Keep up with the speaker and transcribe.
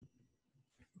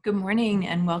Good morning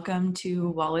and welcome to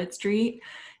Wallet Street.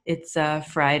 It's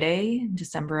Friday,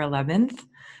 December 11th.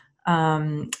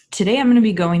 Today I'm going to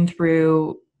be going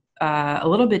through a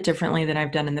little bit differently than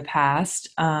I've done in the past.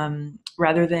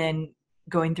 Rather than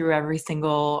going through every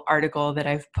single article that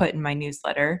I've put in my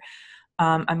newsletter,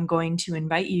 I'm going to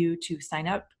invite you to sign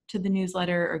up to the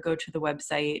newsletter or go to the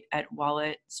website at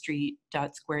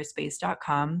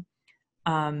walletstreet.squarespace.com.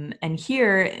 And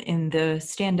here in the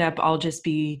stand-up, I'll just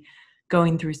be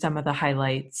going through some of the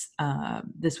highlights.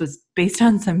 This was based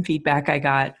on some feedback I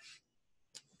got,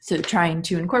 so trying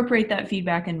to incorporate that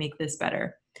feedback and make this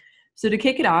better. So to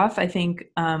kick it off, I think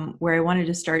where I wanted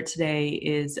to start today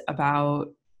is about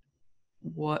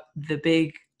what the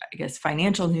big,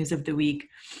 financial news of the week.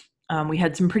 We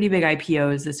had some pretty big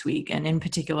IPOs this week, and in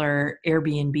particular,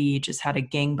 Airbnb just had a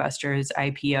gangbusters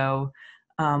IPO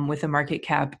with a market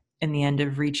cap in the end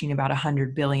of reaching about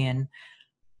 100 billion.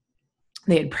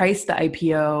 They had priced the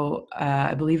IPO,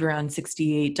 I believe, around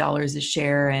 $68 a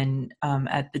share, and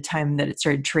at the time that it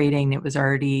started trading, it was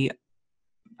already,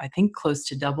 I think, close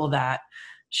to double that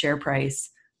share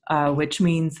price, which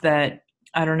means that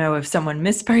I don't know if someone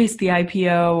mispriced the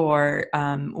IPO or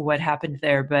what happened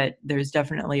there, but there's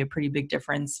definitely a pretty big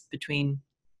difference between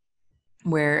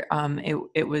where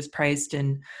it was priced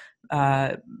and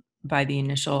by the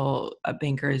initial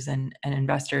bankers and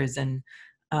investors, and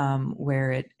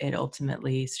where it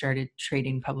ultimately started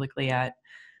trading publicly at.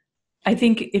 I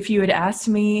think if you had asked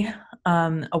me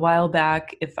a while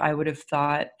back if I would have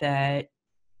thought that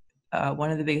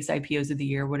one of the biggest IPOs of the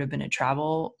year would have been a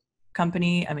travel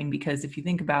company. I mean, because if you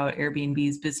think about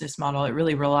Airbnb's business model, it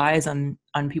really relies on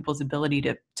people's ability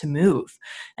to move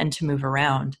and to move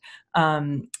around.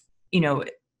 You know,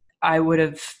 I would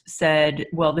have said,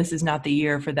 well, this is not the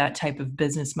year for that type of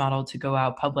business model to go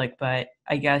out public. But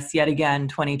I guess yet again,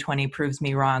 2020 proves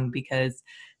me wrong, because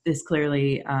this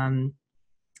clearly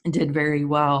did very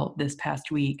well this past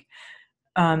week.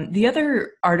 The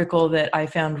other article that I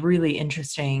found really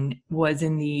interesting was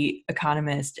in The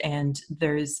Economist, and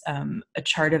there's a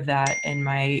chart of that in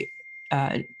my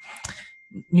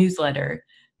newsletter.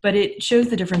 But it shows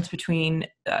the difference between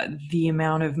the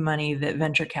amount of money that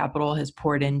venture capital has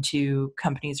poured into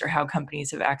companies, or how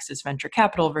companies have accessed venture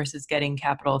capital versus getting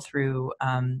capital through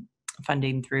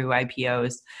funding through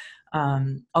IPOs.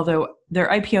 Although their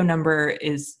IPO number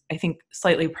is, I think,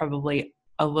 slightly probably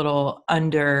a little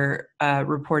under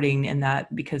reporting in that,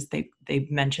 because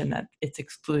they've mentioned that it's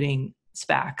excluding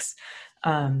SPACs,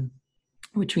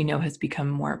 which we know has become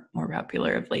more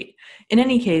popular of late. In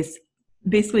any case,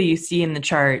 basically you see in the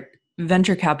chart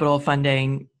venture capital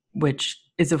funding, which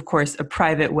is of course a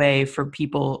private way for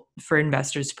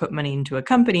investors to put money into a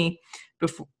company,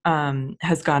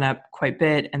 has gone up quite a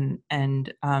bit,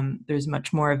 and there's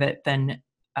much more of it than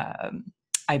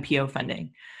IPO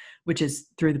funding, which is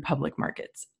through the public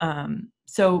markets.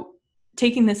 So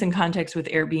taking this in context with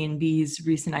Airbnb's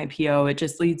recent IPO, it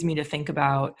just leads me to think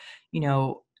about,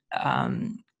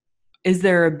 is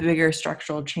there a bigger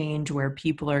structural change where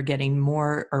people are getting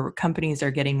more, or companies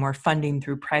are getting more funding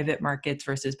through private markets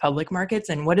versus public markets?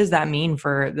 And what does that mean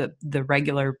for the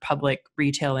regular public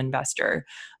retail investor,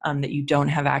 that you don't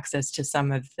have access to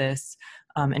some of this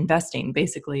investing?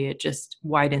 Basically, it just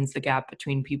widens the gap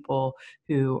between people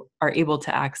who are able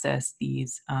to access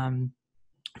these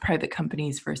private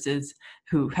companies versus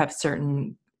who have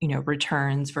certain,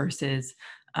 returns, versus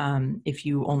if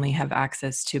you only have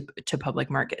access to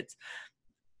public markets.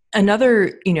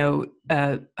 Another,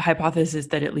 hypothesis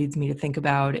that it leads me to think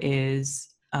about is,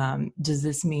 does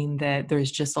this mean that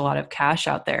there's just a lot of cash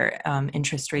out there?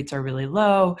 Interest rates are really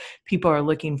low. People are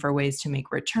looking for ways to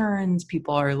make returns.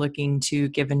 People are looking to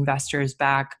give investors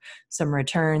back some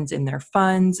returns in their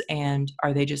funds. And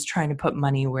are they just trying to put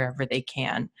money wherever they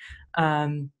can?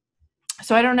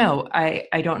 So I don't know.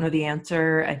 I don't know the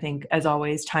answer. I think, as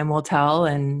always, time will tell,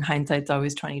 and hindsight's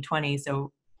always 2020.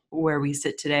 So where we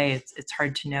sit today, it's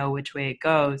hard to know which way it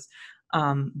goes.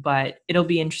 But it'll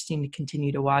be interesting to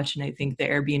continue to watch. And I think the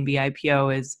Airbnb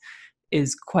IPO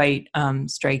is quite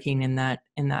striking in that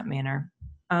manner.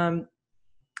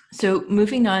 So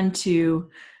moving on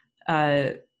to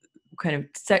kind of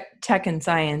tech and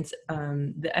science,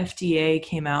 the FDA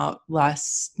came out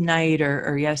last night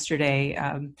or yesterday.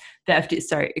 The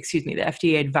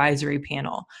FDA advisory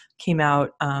panel came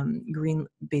out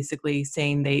basically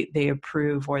saying they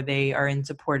approve, or they are in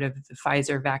support of the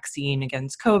Pfizer vaccine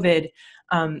against COVID.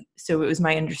 So it was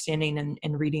my understanding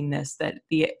in reading this that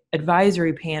the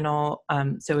advisory panel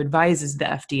advises the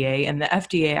FDA, and the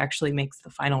FDA actually makes the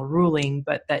final ruling,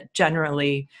 but that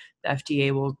generally the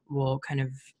FDA will kind of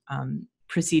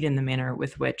proceed in the manner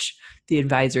with which the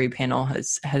advisory panel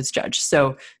has judged.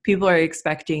 So people are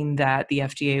expecting that the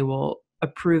FDA will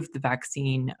approve the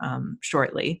vaccine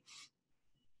shortly,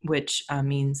 which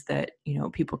means that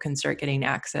people can start getting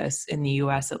access in the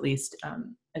U.S. at least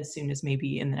as soon as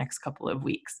maybe in the next couple of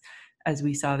weeks. As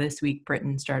we saw this week,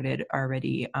 Britain started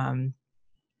already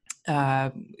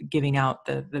giving out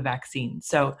the vaccine.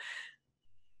 So,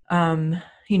 an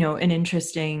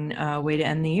interesting way to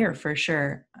end the year for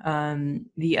sure.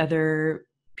 The other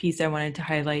piece I wanted to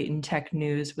highlight in tech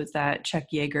news was that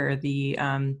Yaeger, the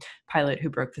pilot who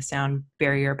broke the sound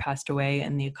barrier, passed away,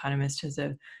 and The Economist has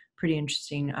a pretty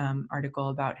interesting article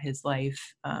about his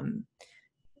life.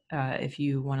 If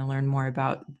you want to learn more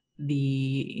about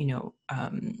the,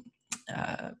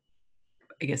 I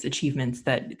guess, achievements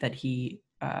that he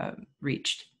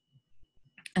reached.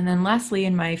 And then lastly,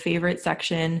 in my favorite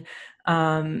section,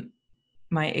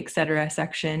 my etc.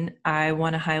 section, I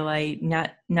want to highlight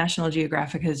National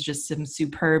Geographic has just some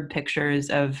superb pictures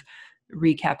of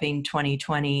recapping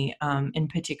 2020. In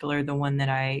particular, the one that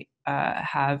I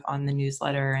have on the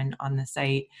newsletter and on the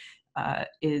site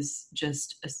is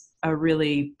just a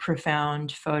really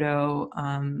profound photo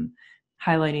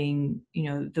highlighting,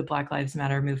 the Black Lives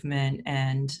Matter movement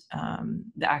and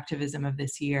the activism of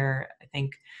this year. I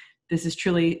think this is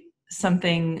truly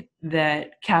something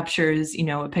that captures,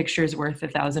 a picture's worth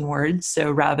 1,000 words.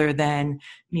 So rather than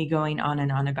me going on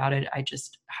and on about it, I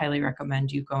just highly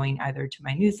recommend you going either to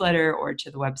my newsletter or to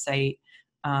the website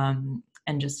and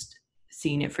just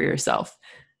seeing it for yourself.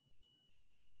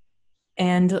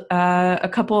 And a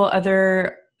couple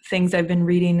other things I've been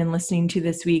reading and listening to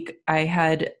this week. I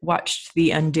had watched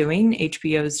The Undoing,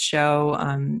 HBO's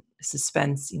show,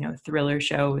 suspense, thriller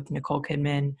show with Nicole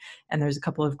Kidman. And there's a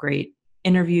couple of great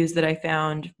interviews that I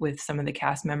found with some of the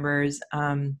cast members.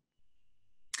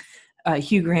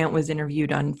 Hugh Grant was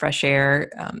interviewed on Fresh Air,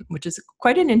 which is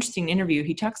quite an interesting interview.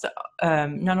 He talks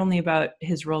not only about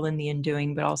his role in The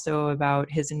Undoing, but also about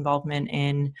his involvement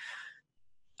in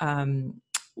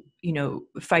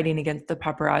fighting against the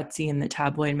paparazzi and the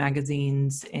tabloid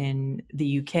magazines in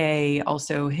the UK,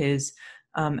 also his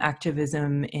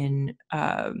activism in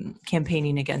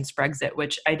campaigning against Brexit,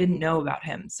 which I didn't know about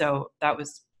him. So that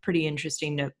was pretty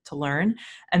interesting to learn.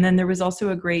 And then there was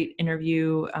also a great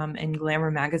interview in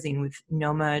Glamour magazine with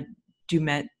Noma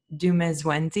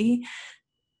Dumezwenzi.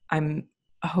 I'm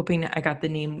hoping I got the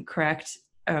name correct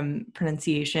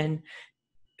pronunciation.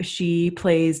 She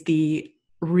plays the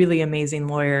really amazing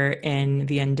lawyer in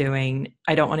The Undoing.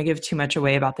 I don't want to give too much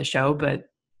away about the show, but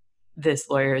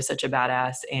this lawyer is such a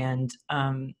badass, and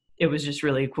it was just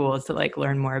really cool to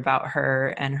learn more about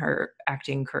her and her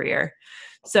acting career.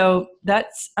 So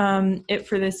that's it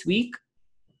for this week.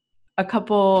 A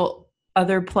couple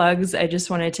other plugs I just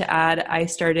wanted to add. I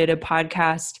started a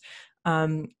podcast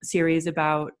series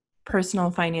about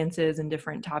personal finances and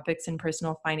different topics in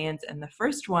personal finance. And the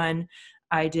first one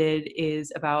I did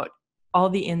is about all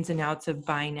the ins and outs of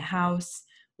buying a house,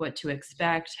 what to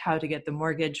expect, how to get the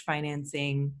mortgage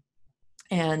financing.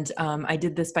 And I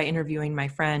did this by interviewing my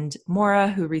friend Maura,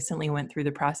 who recently went through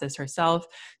the process herself.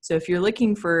 So if you're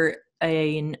looking for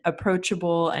an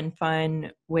approachable and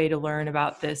fun way to learn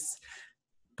about this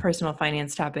personal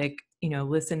finance topic,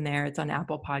 listen there. It's on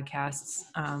Apple Podcasts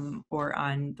or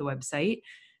on the website.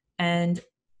 And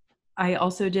I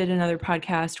also did another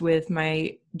podcast with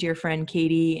my dear friend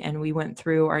Katie, and we went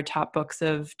through our top books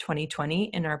of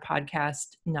 2020 in our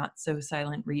podcast, Not So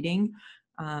Silent Reading.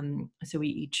 So we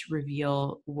each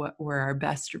reveal what were our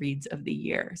best reads of the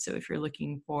year. So if you're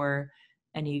looking for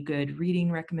any good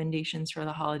reading recommendations for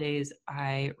the holidays,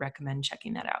 I recommend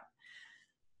checking that out.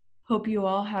 Hope you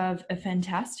all have a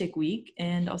fantastic week,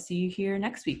 and I'll see you here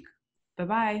next week.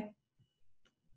 Bye-bye.